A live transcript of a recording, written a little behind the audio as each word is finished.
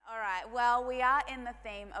right. Well, we are in the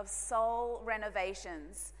theme of soul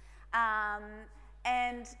renovations.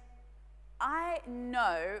 And I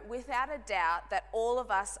know without a doubt that all of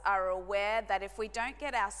us are aware that if we don't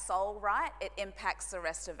get our soul right, it impacts the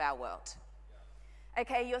rest of our world.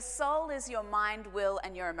 Okay, your soul is your mind, will,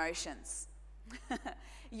 and your emotions.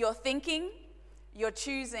 Your thinking, your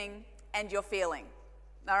choosing, and your feeling.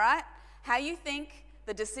 All right? How you think,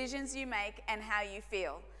 the decisions you make, and how you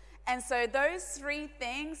feel. And so those three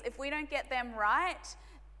things, if we don't get them right,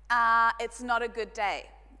 it's not a good day.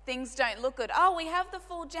 Things don't look good. Oh, we have the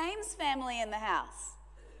full James family in the house.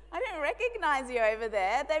 I didn't recognize you over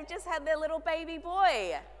there. They've just had their little baby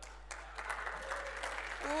boy.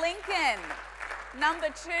 Lincoln, number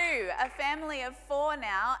 2, a family of 4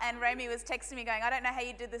 now, and Romy was texting me going, I don't know how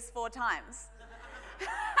you did this 4 times.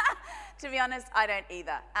 To be honest, I don't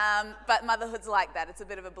either. But motherhood's like that. It's a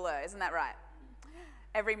bit of a blur, isn't that right?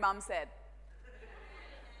 Every mum said.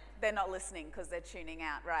 They're not listening because they're tuning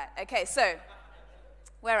out. Right. Okay, so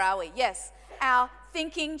where are we? Yes, our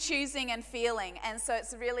thinking, choosing, and feeling. And so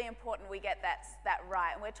it's really important we get that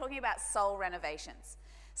right. And we're talking about soul renovations.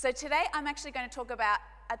 So today I'm actually going to talk about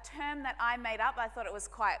a term that I made up. I thought it was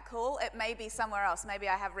quite cool. It may be somewhere else. Maybe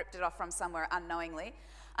I have ripped it off from somewhere unknowingly.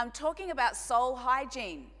 I'm talking about soul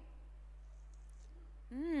hygiene.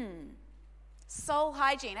 Soul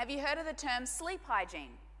hygiene. Have you heard of the term sleep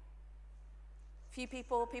hygiene? Few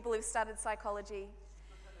people who've studied psychology.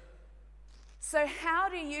 So how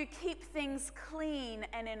do you keep things clean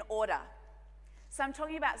and in order? So I'm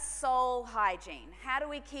talking about soul hygiene. How do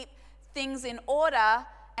we keep things in order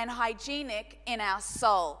and hygienic in our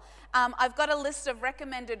soul? I've got a list of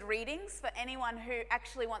recommended readings for anyone who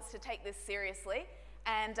actually wants to take this seriously.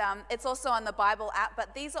 And it's also on the Bible app,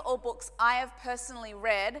 but these are all books I have personally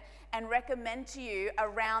read and recommend to you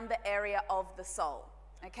around the area of the soul,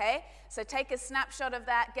 okay? So take a snapshot of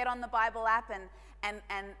that, get on the Bible app and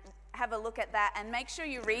have a look at that, and make sure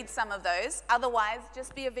you read some of those. Otherwise,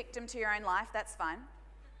 just be a victim to your own life, that's fine.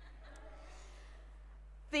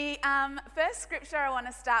 The first scripture I want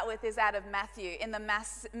to start with is out of Matthew in the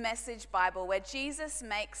Message Bible, where Jesus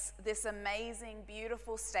makes this amazing,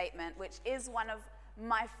 beautiful statement, which is one of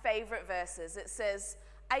my favorite verses. It says,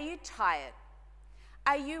 "Are you tired?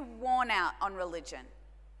 Are you worn out on religion?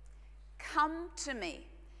 Come to me,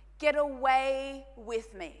 get away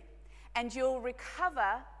with me, and you'll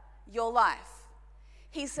recover your life."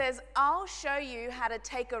 He says, I'll show you how to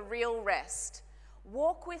take a real rest.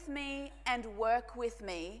 Walk with me and work with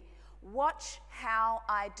me. Watch how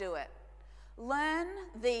I do it. Learn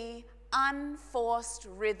the unforced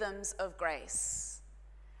rhythms of grace.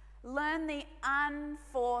 Learn the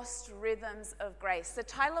unforced rhythms of grace. The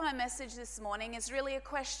title of my message this morning is really a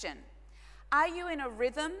question. Are you in a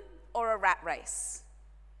rhythm or a rat race?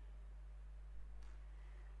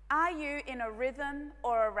 Are you in a rhythm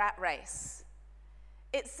or a rat race?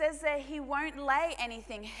 It says there he won't lay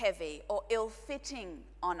anything heavy or ill-fitting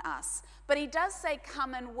on us, but he does say,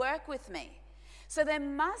 come and work with me. So there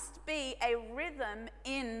must be a rhythm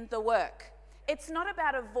in the work. It's not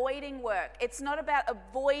about avoiding work. It's not about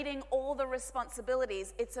avoiding all the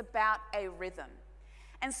responsibilities. It's about a rhythm.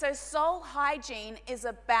 And so soul hygiene is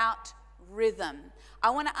about rhythm.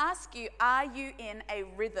 I want to ask you, are you in a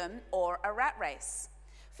rhythm or a rat race?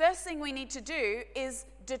 First thing we need to do is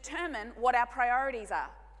determine what our priorities are.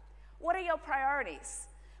 What are your priorities?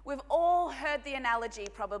 We've all heard the analogy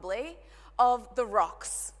probably of the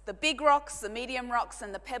rocks, the big rocks, the medium rocks,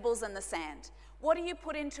 and the pebbles and the sand. What do you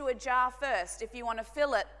put into a jar first if you want to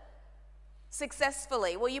fill it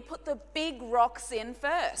successfully? Well, you put the big rocks in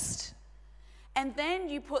first. And then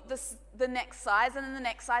you put the next size and then the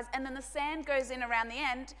next size, and then the sand goes in around the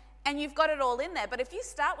end, and you've got it all in there. But if you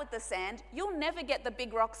start with the sand, you'll never get the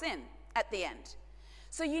big rocks in at the end.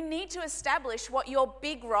 So you need to establish what your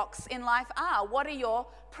big rocks in life are. What are your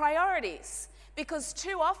priorities? Because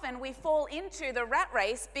too often we fall into the rat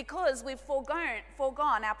race because we've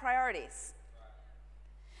foregone our priorities.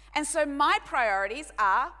 And so my priorities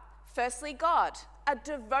are, firstly, God, a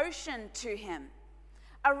devotion to him,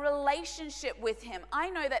 a relationship with him. I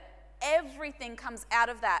know that everything comes out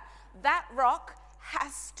of that. That rock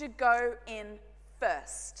has to go in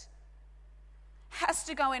first. Has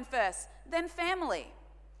to go in first. Then family.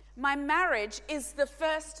 My marriage is the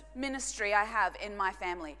first ministry I have in my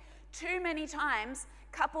family. Too many times,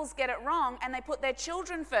 couples get it wrong and they put their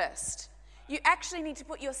children first. You actually need to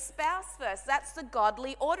put your spouse first. That's the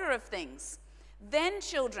godly order of things. Then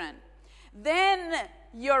children. Then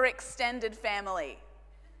your extended family.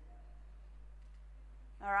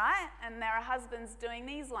 All right? And there are husbands doing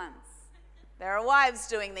these ones. There are wives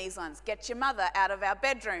doing these ones. Get your mother out of our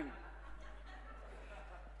bedroom.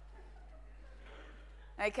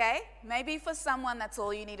 Okay? Maybe for someone that's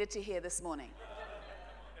all you needed to hear this morning.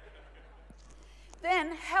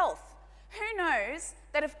 Then health. Who knows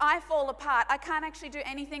that if I fall apart, I can't actually do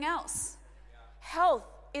anything else? Health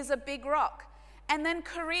is a big rock. And then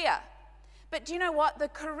career. But do you know what? The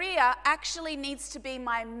career actually needs to be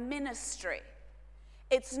my ministry.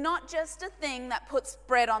 It's not just a thing that puts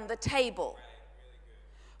bread on the table.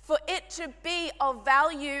 For it to be of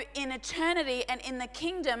value in eternity and in the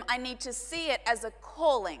kingdom, I need to see it as a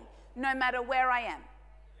calling, no matter where I am.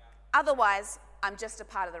 Otherwise, I'm just a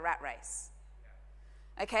part of the rat race.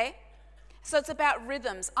 Okay? So it's about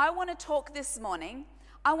rhythms. I want to talk this morning.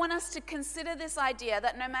 I want us to consider this idea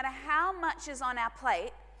that no matter how much is on our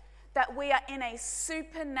plate, that we are in a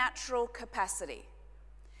supernatural capacity.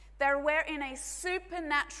 That we're in a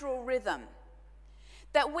supernatural rhythm.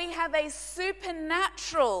 That we have a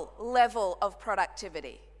supernatural level of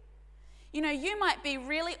productivity. You know, you might be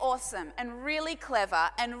really awesome and really clever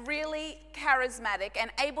and really charismatic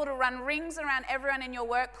and able to run rings around everyone in your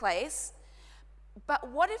workplace, but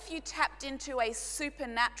what if you tapped into a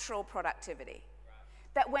supernatural productivity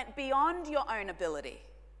that went beyond your own ability?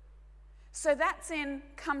 So that's in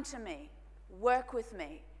come to me, work with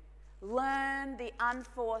me, learn the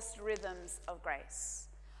unforced rhythms of grace.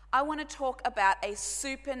 I want to talk about a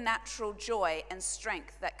supernatural joy and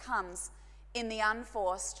strength that comes in the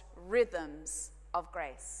unforced rhythms of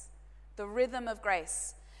grace. The rhythm of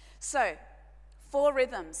grace. So, 4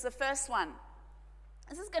 rhythms. The first one.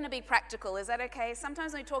 This is going to be practical. Is that okay?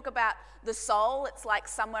 Sometimes when we talk about the soul, it's like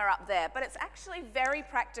somewhere up there. But it's actually very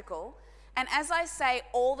practical. And as I say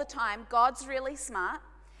all the time, God's really smart.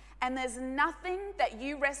 And there's nothing that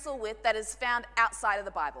you wrestle with that is found outside of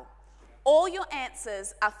the Bible. All your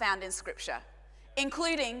answers are found in Scripture,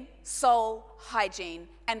 including soul hygiene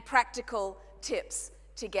and practical tips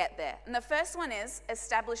to get there. And the first one is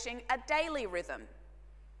establishing a daily rhythm.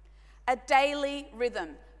 A daily rhythm.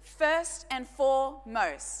 First and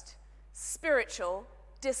foremost, spiritual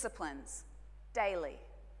disciplines. Daily.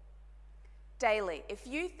 Daily. If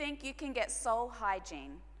you think you can get soul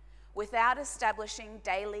hygiene without establishing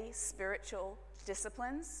daily spiritual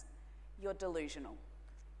disciplines, you're delusional.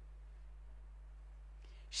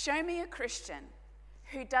 Show me a Christian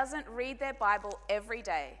who doesn't read their Bible every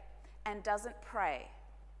day and doesn't pray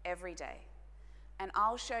every day. And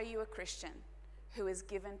I'll show you a Christian who is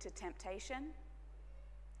given to temptation,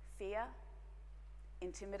 fear,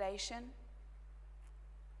 intimidation,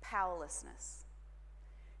 powerlessness.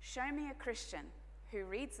 Show me a Christian who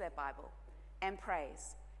reads their Bible and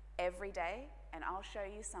prays every day, and I'll show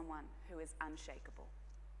you someone who is unshakable.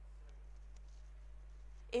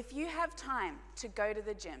 If you have time to go to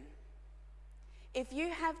the gym, if you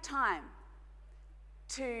have time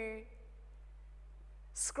to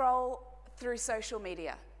scroll through social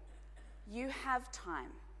media, you have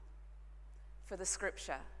time for the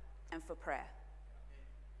Scripture and for prayer.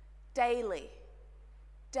 Daily.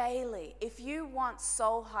 If you want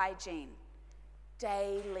soul hygiene,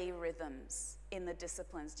 daily rhythms in the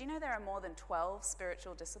disciplines. Do you know there are more than 12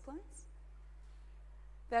 spiritual disciplines?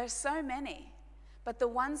 There are so many. But the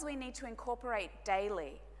ones we need to incorporate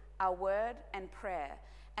daily are word and prayer.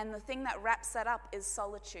 And the thing that wraps that up is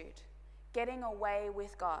solitude, getting away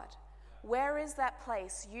with God. Where is that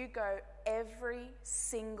place you go every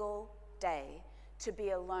single day to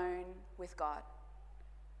be alone with God?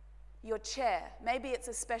 Your chair. Maybe it's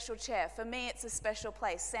a special chair. For me, it's a special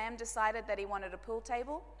place. Sam decided that he wanted a pool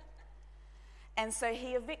table. And so he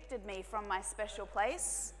evicted me from my special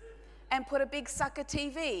place and put a big sucker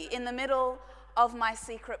TV in the middle of my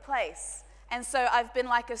secret place. And so I've been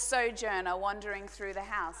like a sojourner wandering through the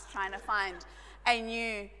house trying to find a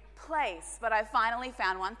new place. But I finally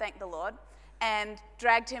found one, thank the Lord, and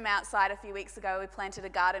dragged him outside a few weeks ago. We planted a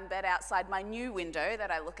garden bed outside my new window that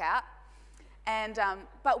I look out. And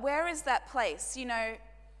but where is that place? You know,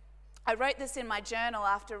 I wrote this in my journal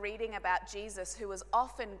after reading about Jesus, who was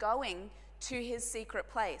often going to his secret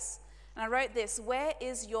place. And I wrote this: where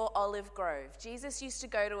is your olive grove? Jesus used to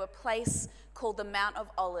go to a place called the Mount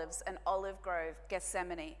of Olives, an olive grove,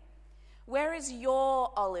 Gethsemane. Where is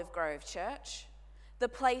your olive grove, church? The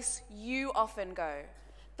place you often go.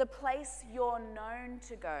 The place you're known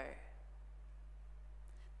to go.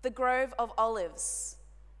 The grove of olives.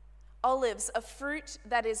 Olives, a fruit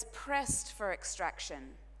that is pressed for extraction.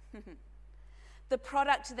 The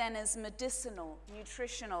product then is medicinal,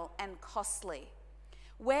 nutritional, and costly.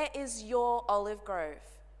 Where is your olive grove?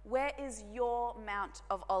 Where is your Mount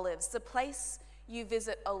of Olives? The place you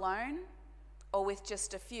visit alone or with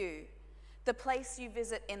just a few? The place you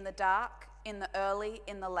visit in the dark, in the early,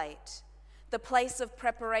 in the late? The place of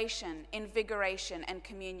preparation, invigoration, and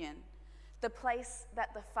communion? the place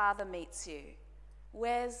that the Father meets you.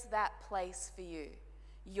 Where's that place for you?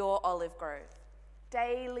 Your olive grove.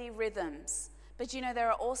 Daily rhythms. But you know, there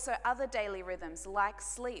are also other daily rhythms like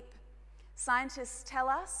sleep. Scientists tell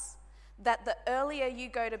us that the earlier you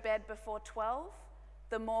go to bed before 12,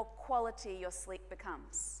 the more quality your sleep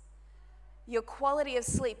becomes. Your quality of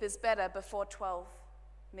sleep is better before 12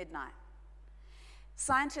 midnight.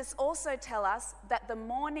 Scientists also tell us that the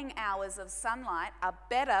morning hours of sunlight are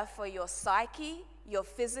better for your psyche, your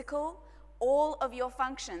physical, all of your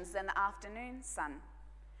functions than the afternoon sun.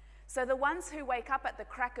 So the ones who wake up at the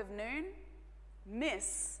crack of noon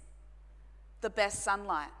miss the best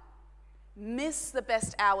sunlight, miss the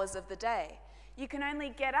best hours of the day. You can only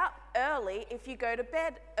get up early if you go to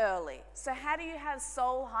bed early. So how do you have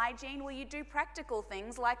soul hygiene? Well, you do practical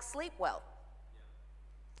things like sleep well.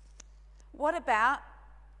 What about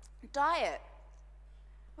diet?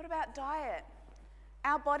 What about diet?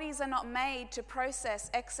 Our bodies are not made to process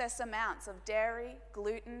excess amounts of dairy,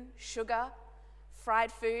 gluten, sugar,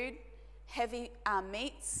 fried food, heavy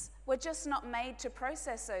meats. We're just not made to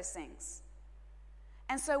process those things.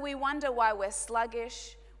 And so we wonder why we're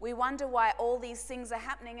sluggish. We wonder why all these things are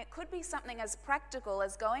happening. It could be something as practical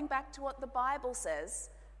as going back to what the Bible says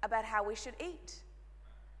about how we should eat.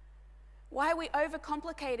 Why are we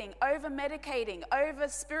overcomplicating, over-medicating,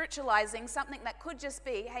 over-spiritualizing something that could just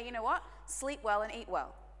be, hey, you know what? Sleep well and eat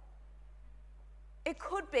well. It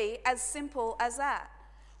could be as simple as that.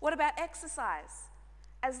 What about exercise?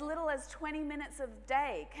 As little as 20 minutes a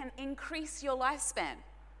day can increase your lifespan.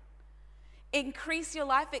 Increase your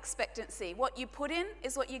life expectancy. What you put in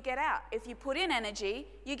is what you get out. If you put in energy,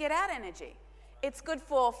 you get out energy. It's good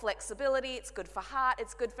for flexibility, it's good for heart,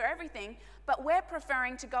 it's good for everything, but we're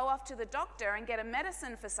preferring to go off to the doctor and get a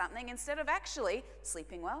medicine for something instead of actually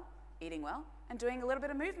sleeping well, eating well, and doing a little bit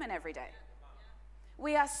of movement every day.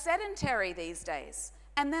 We are sedentary these days,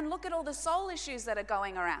 and then look at all the soul issues that are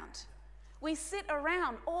going around. We sit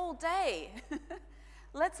around all day.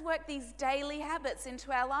 Let's work these daily habits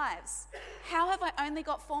into our lives. How have I only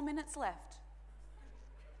got 4 minutes left?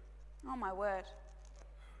 Oh my word.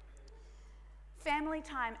 Family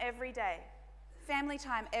time every day. Family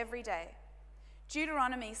time every day.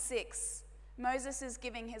 Deuteronomy 6, Moses is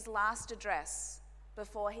giving his last address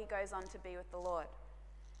before he goes on to be with the Lord.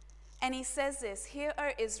 And he says this, "Hear, O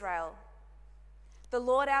Israel, the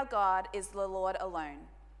Lord our God is the Lord alone.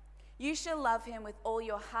 You shall love him with all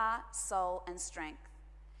your heart, soul, and strength.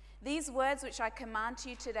 These words which I command to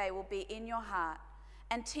you today will be in your heart,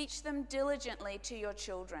 and teach them diligently to your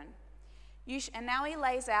children. And now he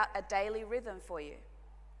lays out a daily rhythm for you.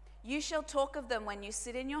 You shall talk of them when you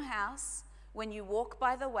sit in your house, when you walk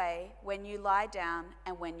by the way, when you lie down,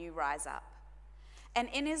 and when you rise up." And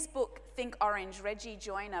in his book, Think Orange, Reggie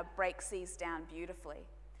Joyner breaks these down beautifully.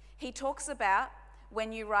 He talks about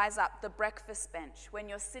when you rise up, the breakfast bench. When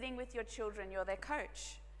you're sitting with your children, you're their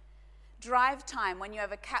coach. Drive time, when you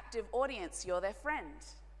have a captive audience, you're their friend.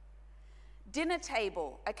 Dinner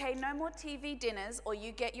table, okay, no more TV dinners or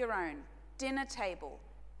you get your own. Dinner table,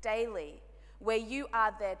 daily, where you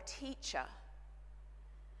are their teacher.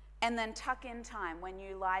 And then tuck in time when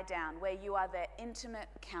you lie down, where you are their intimate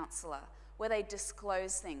counselor, where they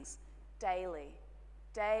disclose things. Daily,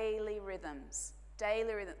 daily rhythms,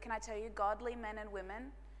 daily rhythms. Can I tell you, godly men and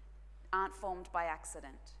women aren't formed by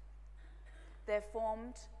accident. They're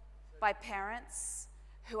formed by parents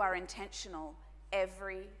who are intentional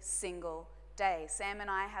every single day. Sam and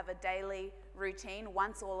I have a daily routine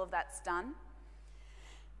once all of that's done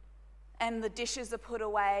and the dishes are put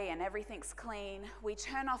away and everything's clean. We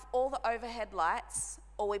turn off all the overhead lights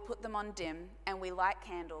or we put them on dim and we light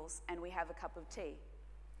candles and we have a cup of tea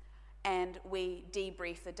and we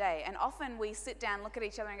debrief the day. And often we sit down, look at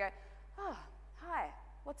each other and go, "Oh, hi,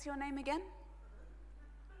 what's your name again?"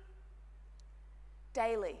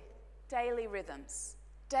 Daily rhythms.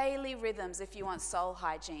 Daily rhythms if you want soul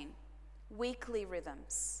hygiene. Weekly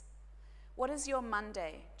rhythms. What is your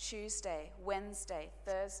Monday, Tuesday, Wednesday,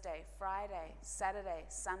 Thursday, Friday, Saturday,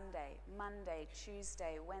 Sunday, Monday,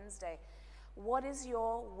 Tuesday, Wednesday? What is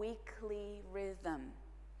your weekly rhythm?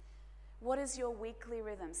 What is your weekly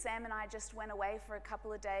rhythm? Sam and I just went away for a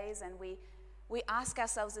couple of days and we ask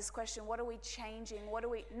ourselves this question: what are we changing? What are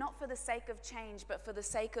we, not for the sake of change, but for the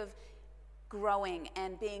sake of growing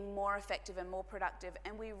and being more effective and more productive?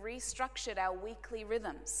 And we restructured our weekly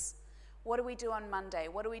rhythms. What do we do on Monday?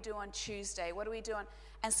 What do we do on Tuesday? What do we do on...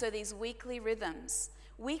 And so these weekly rhythms,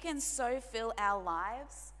 we can so fill our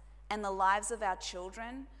lives and the lives of our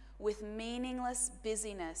children with meaningless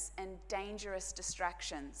busyness and dangerous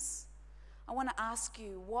distractions. I want to ask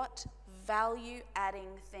you, what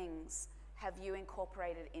value-adding things have you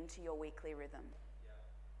incorporated into your weekly rhythm?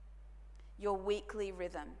 Your weekly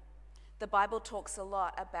rhythm. The Bible talks a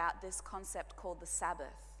lot about this concept called the Sabbath.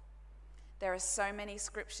 There are so many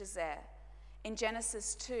scriptures there. In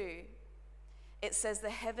Genesis 2, it says the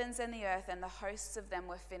heavens and the earth and the hosts of them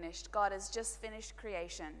were finished. God has just finished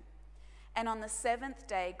creation. And on the seventh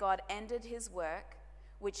day, God ended his work,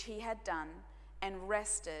 which he had done, and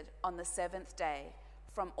rested on the seventh day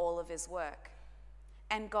from all of his work.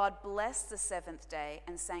 And God blessed the seventh day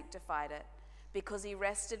and sanctified it, because he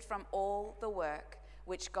rested from all the work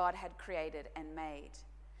which God had created and made.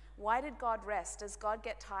 Why did God rest? Does God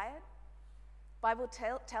get tired? Bible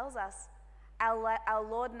tells us our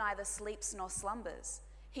Lord neither sleeps nor slumbers.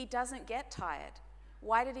 He doesn't get tired.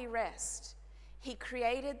 Why did he rest? He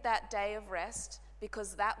created that day of rest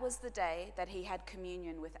because that was the day that he had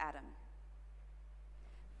communion with Adam.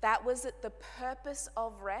 That was it. The purpose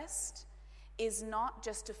of rest is not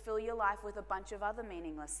just to fill your life with a bunch of other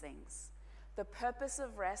meaningless things. The purpose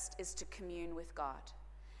of rest is to commune with God.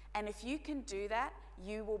 And if you can do that,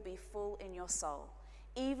 you will be full in your soul.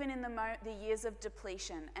 Even in the years of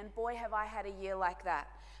depletion, and boy, have I had a year like that,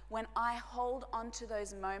 when I hold on to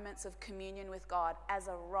those moments of communion with God as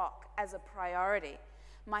a rock, as a priority,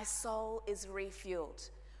 my soul is refueled.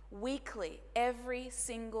 Weekly, every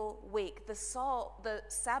single week, the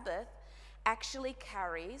Sabbath actually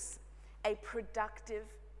carries a productive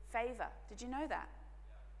favor. Did you know that?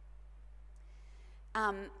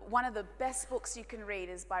 One of the best books you can read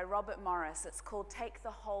is by Robert Morris. It's called Take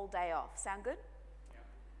the Whole Day Off. Sound good?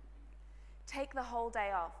 Take the whole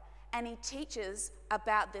day off. And he teaches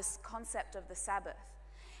about this concept of the Sabbath.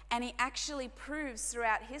 And he actually proves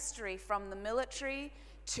throughout history, from the military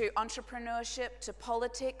to entrepreneurship to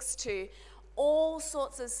politics to all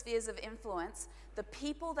sorts of spheres of influence, the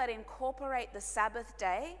people that incorporate the Sabbath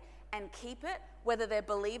day and keep it, whether they're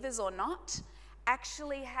believers or not,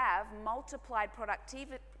 actually have multiplied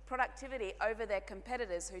productivity over their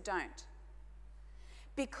competitors who don't.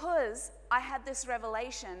 Because I had this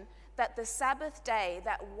revelation that the Sabbath day,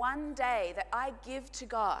 that one day that I give to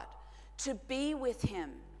God to be with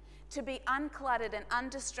him, to be uncluttered and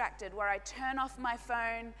undistracted, where I turn off my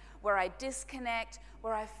phone, where I disconnect,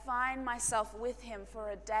 where I find myself with him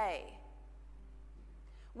for a day.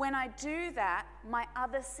 When I do that, my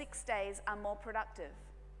other 6 days are more productive.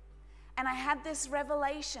 And I had this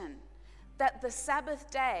revelation that the Sabbath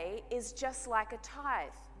day is just like a tithe.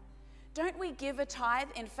 Don't we give a tithe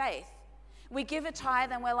in faith? We give a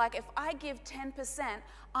tithe and we're like, if I give 10%,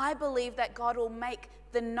 I believe that God will make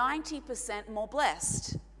the 90% more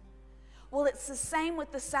blessed. Well, it's the same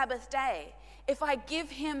with the Sabbath day. If I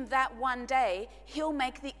give him that one day, he'll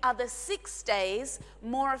make the other 6 days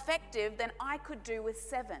more effective than I could do with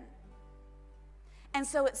 7. And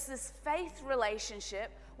so it's this faith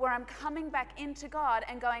relationship where I'm coming back into God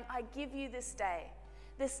and going, I give you this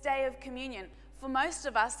day of communion. For most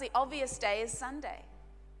of us, the obvious day is Sunday,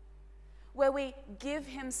 where we give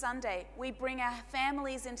him Sunday. We bring our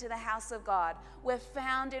families into the house of God. We're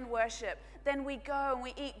found in worship. Then we go and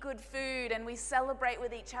we eat good food and we celebrate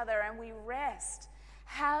with each other and we rest.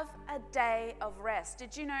 Have a day of rest.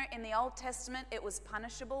 Did you know in the Old Testament it was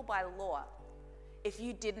punishable by law if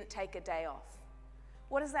you didn't take a day off?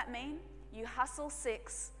 What does that mean? You hustle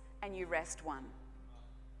 6 and you rest 1.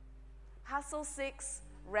 Hustle 6,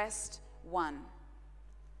 rest 1.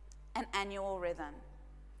 An annual rhythm.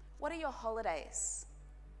 What are your holidays?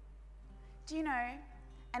 Do you know,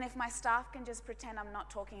 and if my staff can just pretend I'm not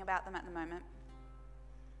talking about them at the moment,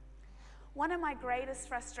 one of my greatest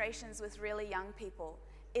frustrations with really young people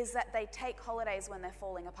is that they take holidays when they're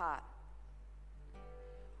falling apart.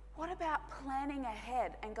 What about planning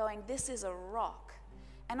ahead and going, this is a rock,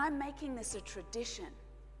 and I'm making this a tradition.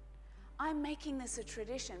 I'm making this a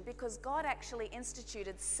tradition because God actually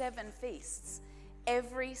instituted 7 feasts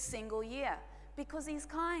every single year. Because he's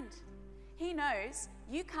kind. He knows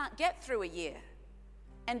you can't get through a year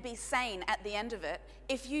and be sane at the end of it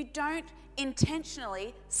if you don't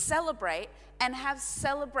intentionally celebrate and have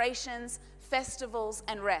celebrations, festivals,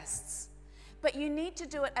 and rests. But you need to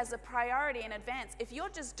do it as a priority in advance. If you're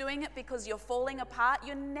just doing it because you're falling apart,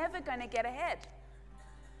 you're never going to get ahead.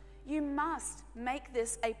 You must make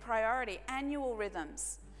this a priority. Annual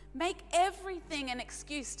rhythms. Make everything an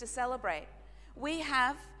excuse to celebrate. We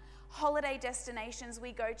have holiday destinations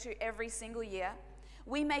we go to every single year.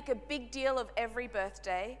 We make a big deal of every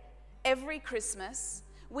birthday, every Christmas.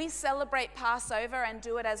 We celebrate Passover and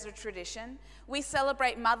do it as a tradition. We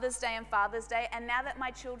celebrate Mother's Day and Father's Day. And now that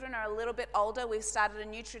my children are a little bit older, we've started a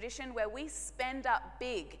new tradition where we spend up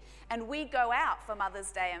big and we go out for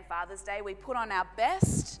Mother's Day and Father's Day. We put on our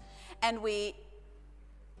best and we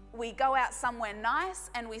we go out somewhere nice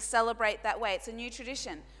and we celebrate that way. It's a new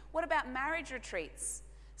tradition. What about marriage retreats?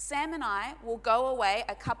 Sam and I will go away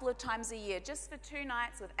a couple of times a year just for 2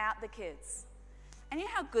 nights without the kids. And you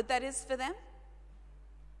know how good that is for them?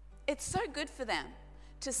 It's so good for them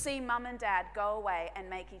to see mum and dad go away and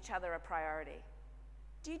make each other a priority.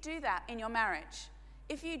 Do you do that in your marriage?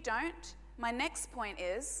 If you don't, my next point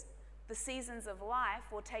is the seasons of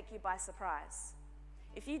life will take you by surprise.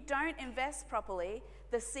 If you don't invest properly,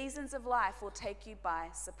 the seasons of life will take you by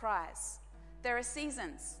surprise. There are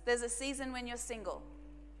seasons. There's a season when you're single.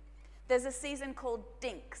 There's a season called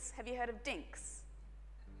DINKs. Have you heard of DINKs?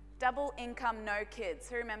 Double income, no kids.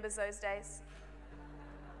 Who remembers those days?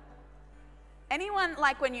 Anyone,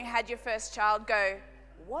 like when you had your first child, go,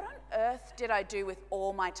 what on earth did I do with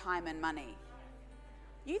all my time and money?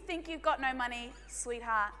 You think you've got no money,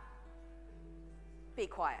 sweetheart? Be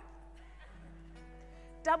quiet.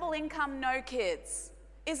 Double income, no kids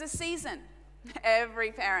is a season.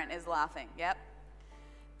 Every parent is laughing, yep.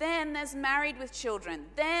 Then there's married with children.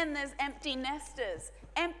 Then there's empty nesters.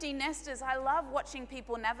 Empty nesters, I love watching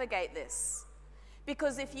people navigate this.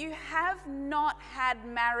 Because if you have not had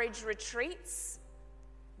marriage retreats,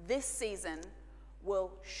 this season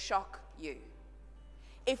will shock you.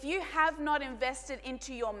 If you have not invested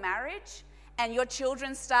into your marriage and your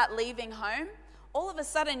children start leaving home, all of a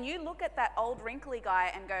sudden you look at that old wrinkly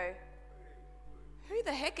guy and go, who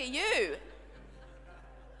the heck are you?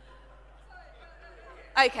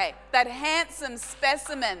 Okay, that handsome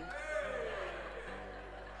specimen.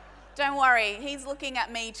 Don't worry, he's looking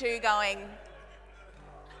at me too going.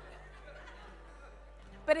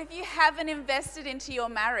 But if you haven't invested into your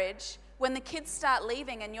marriage, when the kids start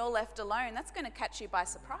leaving and you're left alone, that's going to catch you by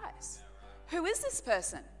surprise. Who is this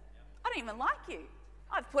person? I don't even like you.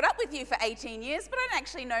 I've put up with you for 18 years, but I don't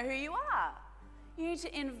actually know who you are. You need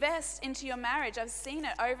to invest into your marriage. I've seen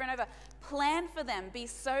it over and over. Plan for them. Be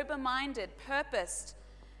sober-minded, purposed.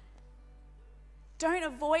 Don't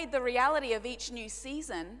avoid the reality of each new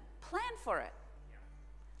season. Plan for it.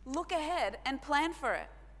 Look ahead and plan for it.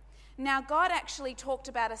 Now, God actually talked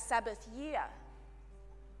about a Sabbath year.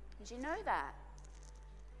 Did you know that?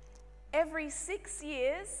 Every 6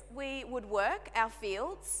 years, we would work our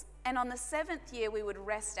fields, and on the 7th year, we would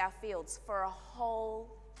rest our fields for a whole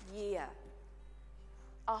year.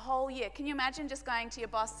 A whole year. Can you imagine just going to your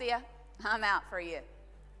boss, see ya? I'm out for a year.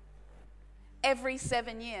 Every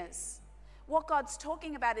 7 years. What God's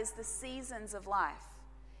talking about is the seasons of life.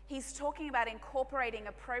 He's talking about incorporating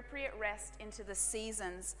appropriate rest into the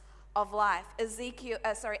seasons of life.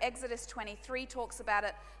 Exodus 23 talks about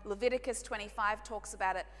it. Leviticus 25 talks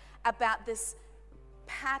about it, about this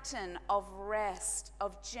pattern of rest,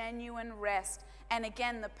 of genuine rest. And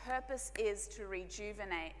again, the purpose is to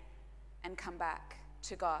rejuvenate and come back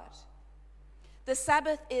to God. The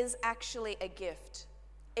Sabbath is actually a gift.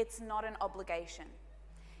 It's not an obligation.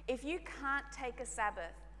 If you can't take a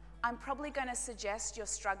Sabbath, I'm probably going to suggest you're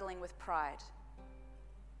struggling with pride.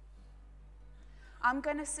 I'm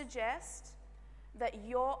going to suggest that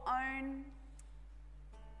your own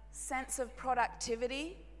sense of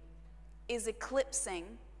productivity is eclipsing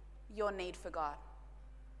your need for God.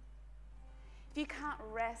 If you can't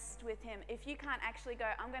rest with Him, if you can't actually go,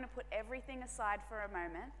 I'm going to put everything aside for a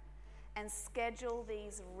moment and schedule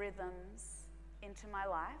these rhythms into my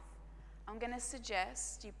life, I'm going to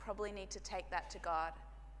suggest you probably need to take that to God.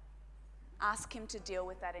 Ask Him to deal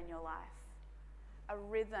with that in your life. A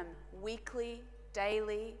rhythm, weekly,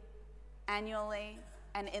 daily, annually,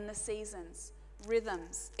 and in the seasons.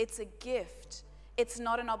 Rhythms. It's a gift. It's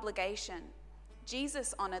not an obligation.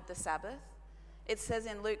 Jesus honored the Sabbath. It says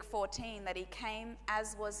in Luke 14 that He came,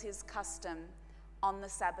 as was His custom, on the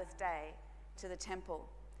Sabbath day to the temple.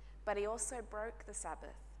 But He also broke the Sabbath.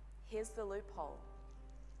 Here's the loophole.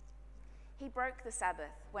 He broke the Sabbath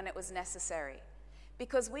when it was necessary,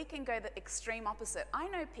 because we can go the extreme opposite. I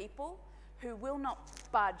know people who will not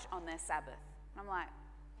budge on their Sabbath. I'm like,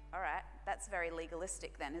 all right, that's very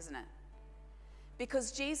legalistic then, isn't it?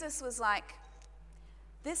 Because Jesus was like,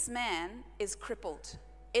 this man is crippled.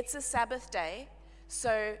 It's a Sabbath day,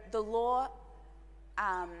 so the law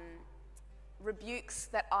rebukes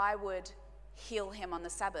that I would heal him on the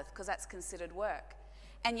Sabbath, because that's considered work.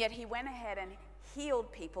 And yet He went ahead and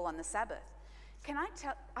healed people on the Sabbath.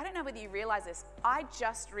 I don't know whether you realize this, I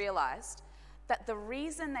just realized that the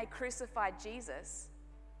reason they crucified Jesus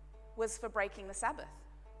was for breaking the Sabbath.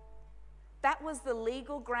 That was the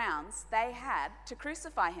legal grounds they had to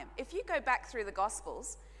crucify Him. If you go back through the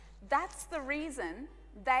Gospels, that's the reason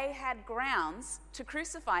they had grounds to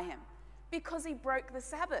crucify Him, because He broke the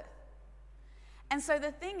Sabbath. And so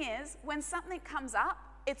the thing is, when something comes up,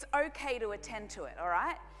 it's okay to attend to it, all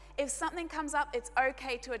right? If something comes up, it's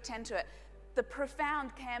okay to attend to it. The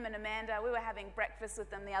profound Cam and Amanda, we were having breakfast with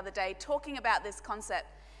them the other day talking about this concept.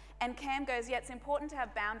 And Cam goes, yeah, it's important to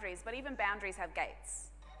have boundaries, but even boundaries have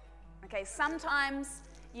gates. Okay, sometimes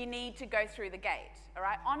you need to go through the gate, all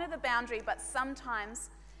right? Honor the boundary, but sometimes.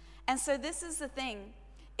 And so this is the thing,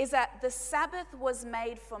 is that the Sabbath was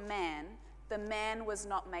made for man, the man was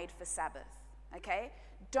not made for Sabbath, okay?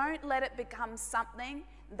 Don't let it become something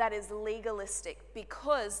that is legalistic,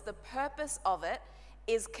 because the purpose of it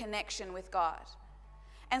is connection with God.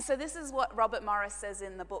 And so this is what Robert Morris says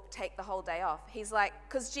in the book, Take the Whole Day Off. He's like,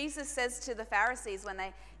 because Jesus says to the Pharisees when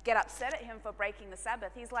they get upset at him for breaking the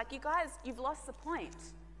Sabbath, he's like, you guys, you've lost the point.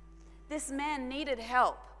 This man needed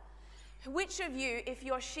help. Which of you, if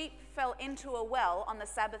your sheep fell into a well on the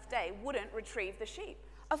Sabbath day, wouldn't retrieve the sheep?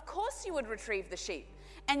 Of course you would retrieve the sheep.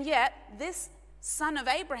 And yet, this son of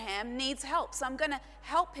Abraham needs help, so I'm going to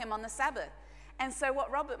help him on the Sabbath. And so what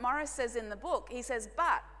Robert Morris says in the book, he says,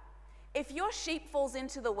 but if your sheep falls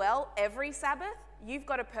into the well every Sabbath, you've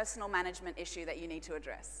got a personal management issue that you need to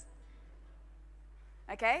address.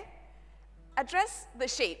 Okay? Address the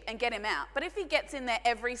sheep and get him out. But if he gets in there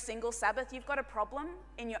every single Sabbath, you've got a problem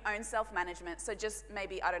in your own self-management. So just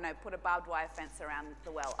maybe, I don't know, put a barbed wire fence around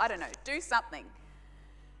the well. I don't know, do something.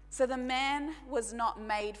 So the man was not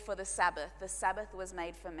made for the Sabbath. The Sabbath was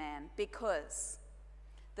made for man, because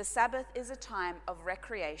the Sabbath is a time of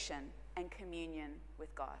recreation and communion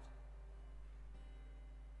with God.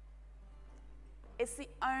 It's the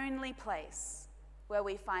only place where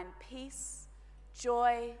we find peace,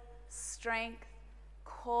 joy, strength,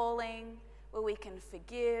 calling, where we can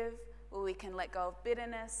forgive, where we can let go of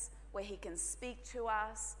bitterness, where he can speak to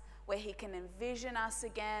us, where he can envision us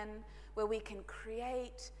again, where we can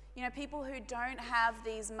create. You know, people who don't have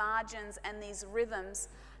these margins and these rhythms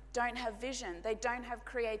don't have vision. They don't have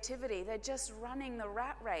creativity. They're just running the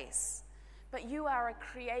rat race. But you are a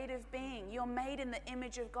creative being. You're made in the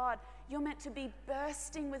image of God. You're meant to be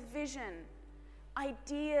bursting with vision,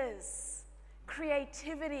 ideas,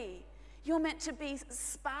 creativity. You're meant to be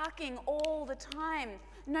sparking all the time,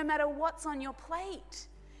 no matter what's on your plate.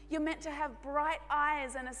 You're meant to have bright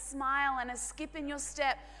eyes and a smile and a skip in your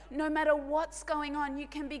step, no matter what's going on. You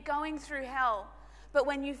can be going through hell, but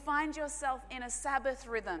when you find yourself in a Sabbath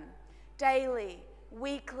rhythm, daily,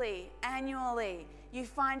 weekly, annually, you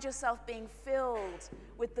find yourself being filled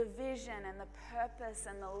with the vision and the purpose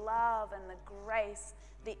and the love and the grace,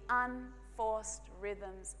 the unforced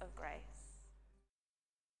rhythms of grace.